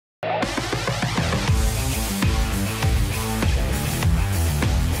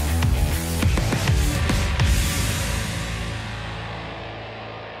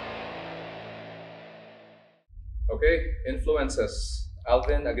influences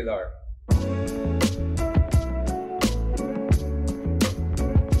Alvin Aguilar.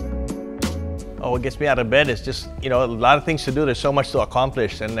 Oh, what gets me out of bed is just, a lot of things to do. There's so much to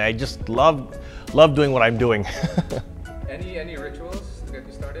accomplish, and I just love doing what I'm doing. Any rituals to get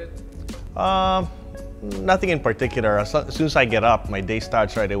you started? Nothing in particular. As soon as I get up, my day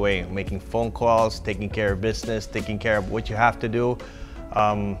starts right away. Making phone calls, taking care of business, taking care of what you have to do,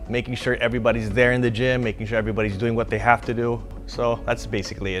 making sure everybody's there in the gym, making sure everybody's doing what they have to do. So that's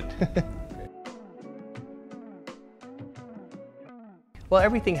basically it. Well,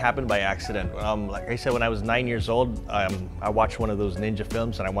 everything happened by accident. Like I said, when I was 9 years old, I watched one of those ninja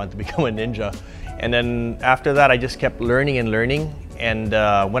films and I wanted to become a ninja. And then after that, I just kept learning and learning. And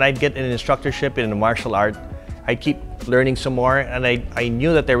when I'd get an instructorship in a martial art, I'd keep learning some more. And I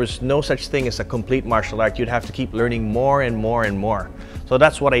knew that there was no such thing as a complete martial art. You'd have to keep learning more and more and more. So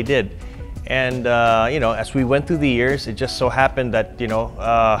that's what I did. And as we went through the years, it just so happened that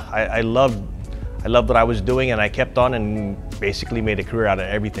I loved what I was doing, and I kept on and basically made a career out of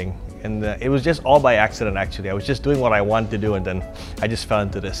everything. And it was just all by accident, actually. I was just doing what I wanted to do, and then I just fell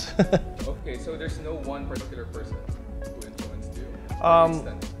into this. Okay, so there's no one particular person who influenced you?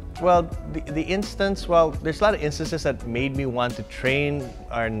 Well, the instance, there's a lot of instances that made me want to train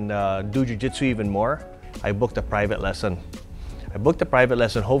and do jiu-jitsu even more. I booked a private lesson.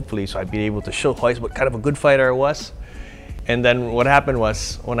 Hopefully, so I'd be able to show what kind of a good fighter I was. And then what happened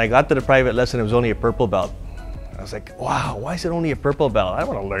was, when I got to the private lesson, it was only a purple belt. I was like, wow, why is it only a purple belt? I don't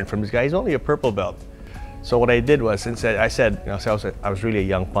want to learn from this guy, he's only a purple belt. So what I did was, I was really a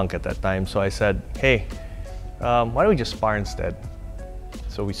young punk at that time, so I said, hey, why don't we just spar instead?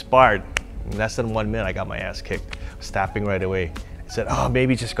 So we sparred. In less than 1 minute, I got my ass kicked. I was tapping right away. I said, oh,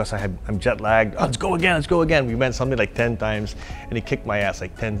 maybe just because I'm jet lagged. Oh, let's go again. We went something like 10 times, and he kicked my ass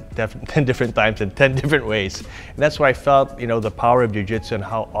like 10 different times in 10 different ways. And that's where I felt, the power of jiu-jitsu and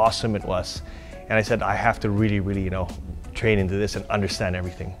how awesome it was. And I said, I have to really, train into this and understand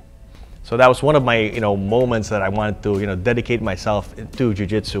everything. So that was one of my, moments that I wanted to, dedicate myself to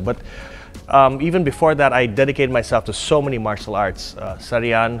jiu-jitsu. But even before that, I dedicated myself to so many martial arts.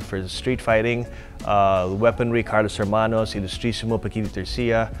 Sarian for street fighting, weaponry, Carlos Hermanos, Ilustrísimo, Paquito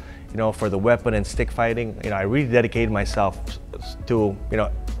Tercia, for the weapon and stick fighting. I really dedicated myself to,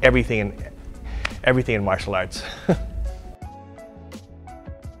 everything in martial arts.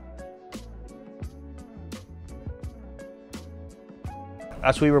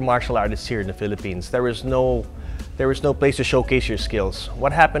 As we were martial artists here in the Philippines, there was no place to showcase your skills.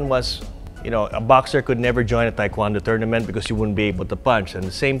 What happened was, a boxer could never join a taekwondo tournament because you wouldn't be able to punch. And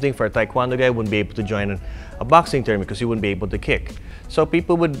the same thing for a taekwondo guy, wouldn't be able to join a boxing tournament because he wouldn't be able to kick. So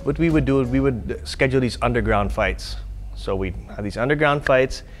what we would do, we would schedule these underground fights. So we'd have these underground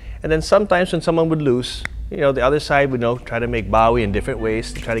fights, and then sometimes when someone would lose, the other side would try to make bawi in different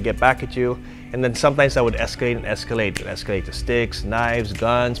ways to try to get back at you. And then sometimes that would escalate and escalate. It would escalate to sticks, knives,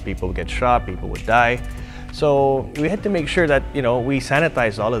 guns, people would get shot, people would die. So we had to make sure that, we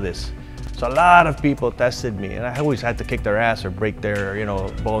sanitized all of this. So a lot of people tested me, and I always had to kick their ass or break their,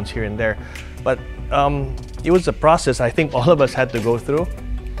 bones here and there. But it was a process I think all of us had to go through.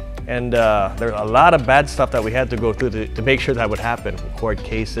 And there are a lot of bad stuff that we had to go through to make sure that would happen. Court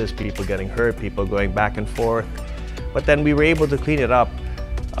cases, people getting hurt, people going back and forth. But then we were able to clean it up.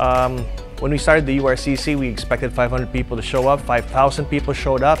 When we started the URCC, we expected 500 people to show up. 5,000 people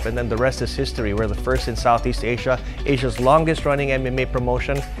showed up, and then the rest is history. We're the first in Southeast Asia, Asia's longest running MMA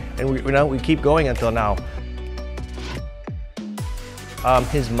promotion, and we keep going until now.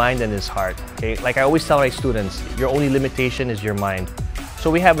 His mind and his heart. Okay, like I always tell my students, your only limitation is your mind. So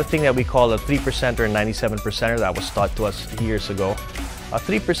we have a thing that we call a 3%er and 97%er that was taught to us years ago. A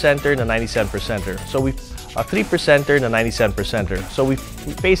 3%er and a 97%er. So a 3%er and a 97%er. So we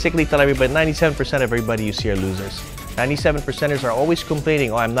basically tell everybody 97% of everybody you see are losers. 97%ers are always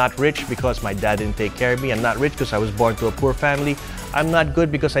complaining, oh, I'm not rich because my dad didn't take care of me. I'm not rich because I was born to a poor family. I'm not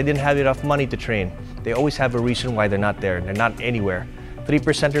good because I didn't have enough money to train. They always have a reason why they're not there. They're not anywhere.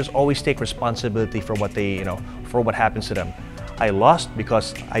 3%ers always take responsibility for what they, for what happens to them. I lost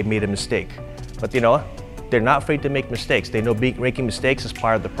because I made a mistake. But they're not afraid to make mistakes. They know making mistakes is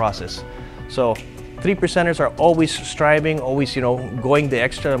part of the process. So 3%ers are always striving, always, going the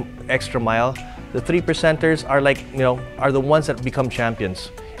extra mile. The 3%ers are like, are the ones that become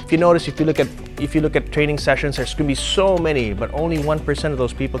champions. If you notice, if you look at training sessions, there's going to be so many, but only 1% of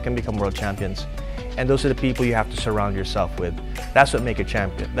those people can become world champions. And those are the people you have to surround yourself with. That's what makes a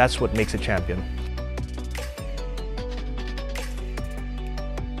champion. That's what makes a champion.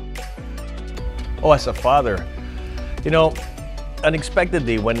 Oh, as a father,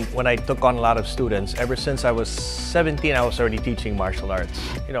 unexpectedly, when I took on a lot of students, ever since I was 17, I was already teaching martial arts.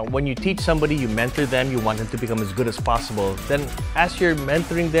 You know, when you teach somebody, you mentor them, you want them to become as good as possible. Then as you're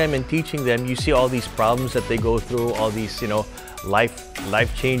mentoring them and teaching them, you see all these problems that they go through, all these, you know,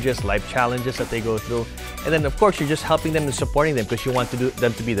 life changes, life challenges that they go through. And then of course, you're just helping them and supporting them because you want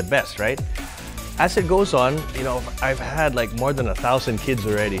them to be the best, right? As it goes on, you know, I've had like more than 1,000 kids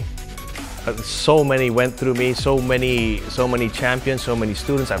already. So many went through me, so many champions, so many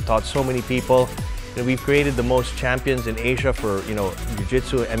students. I've taught so many people. You know, we've created the most champions in Asia for, you know,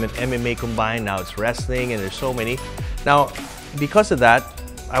 jiu-jitsu and MMA combined. Now it's wrestling, and there's so many. Now, because of that,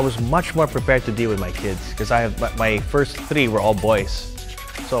 I was much more prepared to deal with my kids because I have my first 3 were all boys.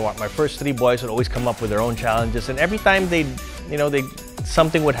 So my first 3 boys would always come up with their own challenges, and every time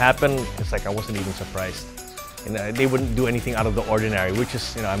something would happen, it's like I wasn't even surprised. And they wouldn't do anything out of the ordinary, which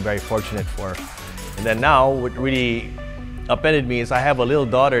is, you know, I'm very fortunate for. And then now, what really upended me is I have a little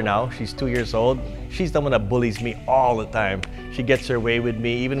daughter now. She's 2 years old. She's the one that bullies me all the time. She gets her way with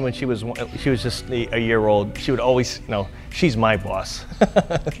me. Even when she was just a year old, she would always, you know, she's my boss.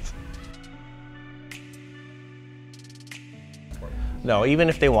 No, even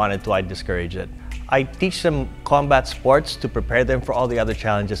if they wanted to, I'd discourage it. I teach them combat sports to prepare them for all the other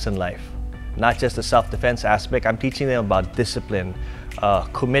challenges in life. Not just the self-defense aspect. I'm teaching them about discipline,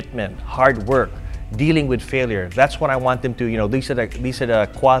 commitment, hard work, dealing with failure. That's what I want them to, you know, these are the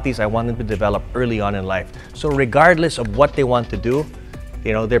qualities I want them to develop early on in life. So regardless of what they want to do,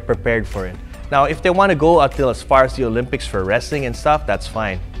 you know, they're prepared for it. Now, if they want to go until as far as the Olympics for wrestling and stuff, that's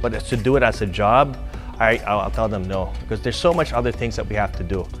fine. But to do it as a job, I'll tell them no, because there's so much other things that we have to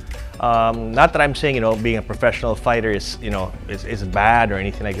do. Not that I'm saying, you know, being a professional fighter is, you know, is bad or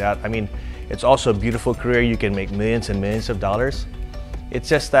anything like that. I mean, it's also a beautiful career. You can make millions and millions of dollars. It's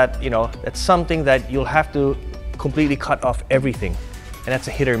just that, you know, that's something that you'll have to completely cut off everything. And that's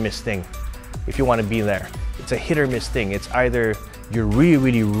a hit or miss thing if you want to be there. It's a hit or miss thing. It's either you're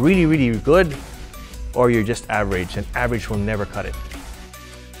really good or you're just average, and average will never cut it.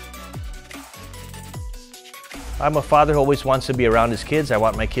 I'm a father who always wants to be around his kids. I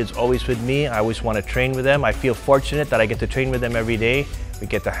want my kids always with me. I always want to train with them. I feel fortunate that I get to train with them every day. We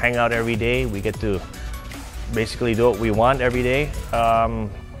get to hang out every day. We get to basically do what we want every day. I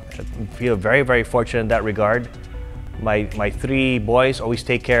feel very fortunate in that regard. My 3 boys always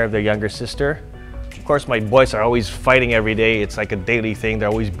take care of their younger sister. Of course, my boys are always fighting every day. It's like a daily thing. They're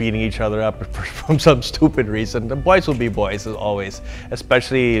always beating each other up from some stupid reason. The boys will be boys as always,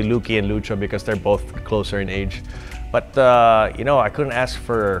 especially Luki and Lucho because they're both closer in age. But, you know, I couldn't ask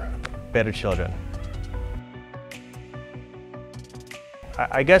for better children.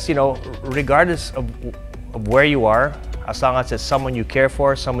 I guess, you know, regardless of where you are, as long as it's someone you care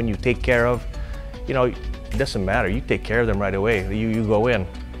for, someone you take care of, you know, it doesn't matter. You take care of them right away. You go in.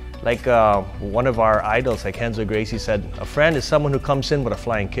 Like one of our idols, like Renzo Gracie said, a friend is someone who comes in with a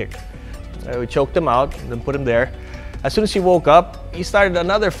flying kick. We choked him out, and then put him there. As soon as he woke up, he started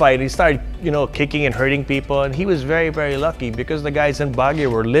another fight. He started, you know, kicking and hurting people, and he was very lucky because the guys in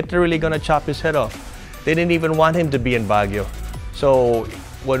Baguio were literally gonna chop his head off. They didn't even want him to be in Baguio. So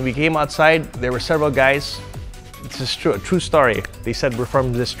when we came outside, there were several guys. This is true, a true story. They said, we're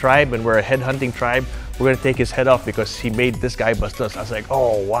from this tribe and we're a headhunting tribe. We're gonna take his head off because he made this guy bust us. I was like,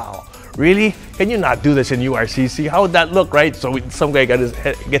 oh wow, really? Can you not do this in URCC? How would that look, right? So some guy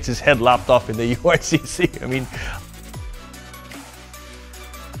gets his head lopped off in the URCC. I mean,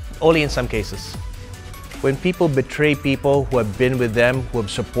 only in some cases. When people betray people who have been with them, who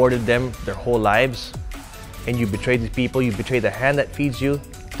have supported them their whole lives, and you betray these people, you betray the hand that feeds you,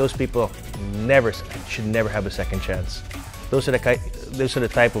 those people should never have a second chance. Those are the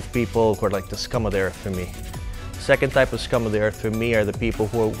type of people who are like the scum of the earth for me. The second type of scum of the earth for me are the people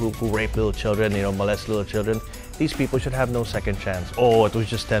who rape little children, you know, molest little children. These people should have no second chance. Oh, it was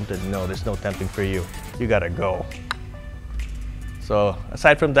just tempted. No, there's no tempting for you. You gotta go. So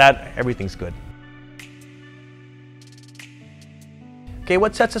aside from that, everything's good. Okay,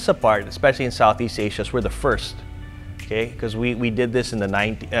 what sets us apart, especially in Southeast Asia, is we're the first. Okay, because we did this in the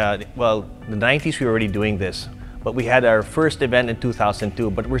 90s. Well, the 90s we were already doing this, but we had our first event in 2002.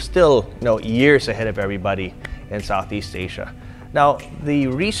 But we're still, you know, years ahead of everybody in Southeast Asia. Now, the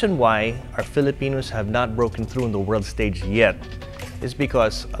reason why our Filipinos have not broken through on the world stage yet is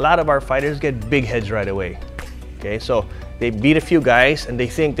because a lot of our fighters get big heads right away. Okay, so they beat a few guys and they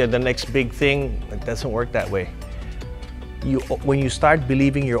think they're the next big thing. It doesn't work that way. When you start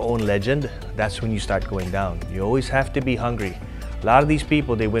believing your own legend, that's when you start going down. You always have to be hungry. A lot of these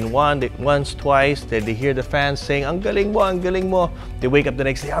people, they win once, twice, they hear the fans saying, ang galing mo, ang galing mo. They wake up the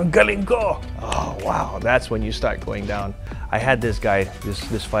next day, ang galing ko. Oh, wow, that's when you start going down. I had this guy,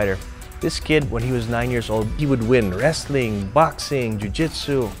 this fighter. This kid, when he was 9 years old, he would win wrestling, boxing,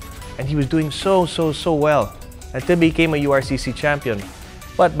 jiu-jitsu, and he was doing so well until he became a URCC champion.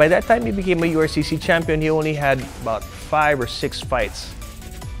 But by that time he became a URCC champion, he only had about 5 or 6 fights.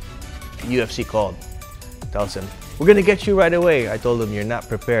 UFC called, tells him, we're gonna get you right away. I told him, you're not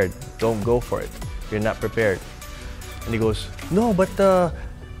prepared. Don't go for it. You're not prepared. And he goes, no, but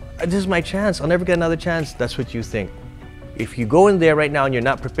this is my chance. I'll never get another chance. That's what you think. If you go in there right now and you're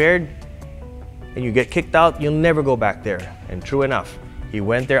not prepared and you get kicked out, you'll never go back there. And true enough, he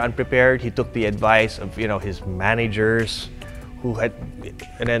went there unprepared. He took the advice of, his managers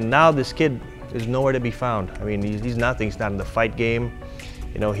and then now this kid is nowhere to be found. I mean, he's nothing. He's not in the fight game.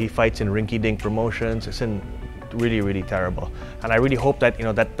 He fights in rinky-dink promotions. It's really terrible. And I really hope that,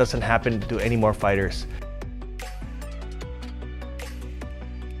 that doesn't happen to any more fighters.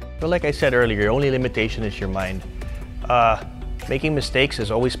 But like I said earlier, your only limitation is your mind. Making mistakes is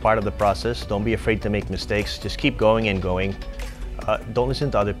always part of the process. Don't be afraid to make mistakes. Just keep going and going. Don't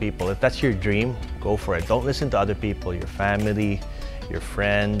listen to other people. If that's your dream, go for it. Don't listen to other people, your family, your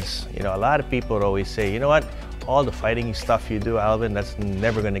friends. A lot of people would always say, you know what? All the fighting stuff you do, Alvin, that's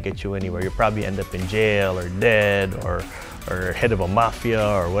never gonna get you anywhere. You'll probably end up in jail or dead or head of a mafia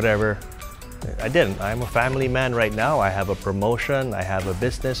or whatever. I didn't. I'm a family man right now. I have a promotion, I have a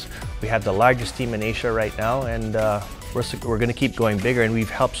business. We have the largest team in Asia right now, and we're gonna keep going bigger, and we've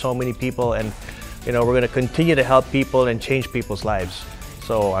helped so many people, and we're gonna continue to help people and change people's lives.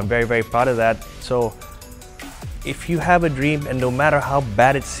 So I'm very proud of that. So if you have a dream, and no matter how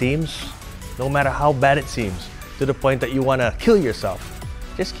bad it seems, to the point that you want to kill yourself,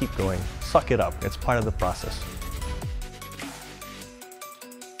 just keep going. Suck it up. It's part of the process.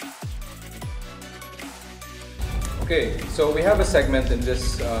 Okay, so we have a segment in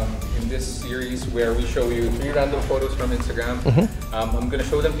this series where we show you 3 random photos from Instagram. I'm going to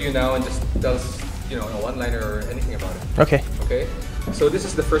show them to you now and just tell us, a one-liner or anything about it. Okay. Okay. So this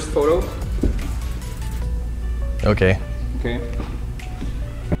is the first photo. Okay. Okay.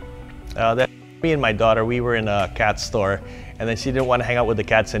 That me and my daughter, we were in a cat store, and then she didn't want to hang out with the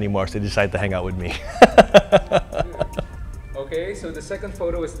cats anymore, so she decided to hang out with me. Okay, so the second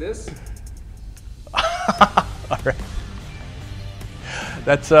photo is this. All right.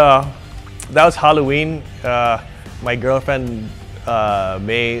 That was Halloween. My girlfriend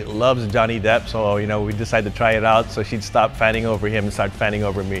May loves Johnny Depp, so we decided to try it out. So she'd stop fanning over him and start fanning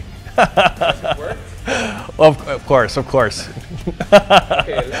over me. Does it work? Of course. Okay,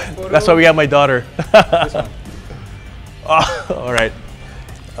 last photo. That's why we have my daughter. This one. All right.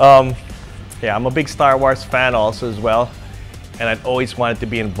 Yeah, I'm a big Star Wars fan also as well, and I'd always wanted to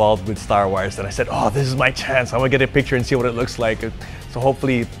be involved with Star Wars. And I said, oh, this is my chance. I'm gonna get a picture and see what it looks like. So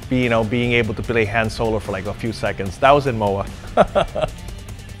hopefully, being able to play Han Solo for like a few seconds. That was in MOA.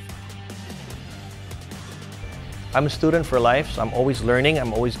 I'm a student for life, so I'm always learning.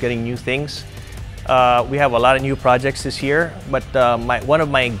 I'm always getting new things. We have a lot of new projects this year, but one of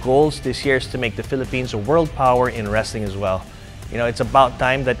my goals this year is to make the Philippines a world power in wrestling as well. It's about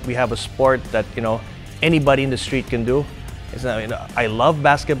time that we have a sport that anybody in the street can do. I love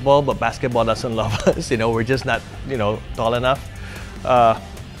basketball, but basketball doesn't love us. We're just not tall enough.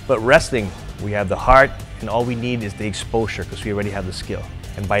 But wrestling, we have the heart, and all we need is the exposure because we already have the skill.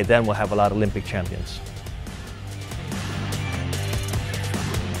 And by then, we'll have a lot of Olympic champions.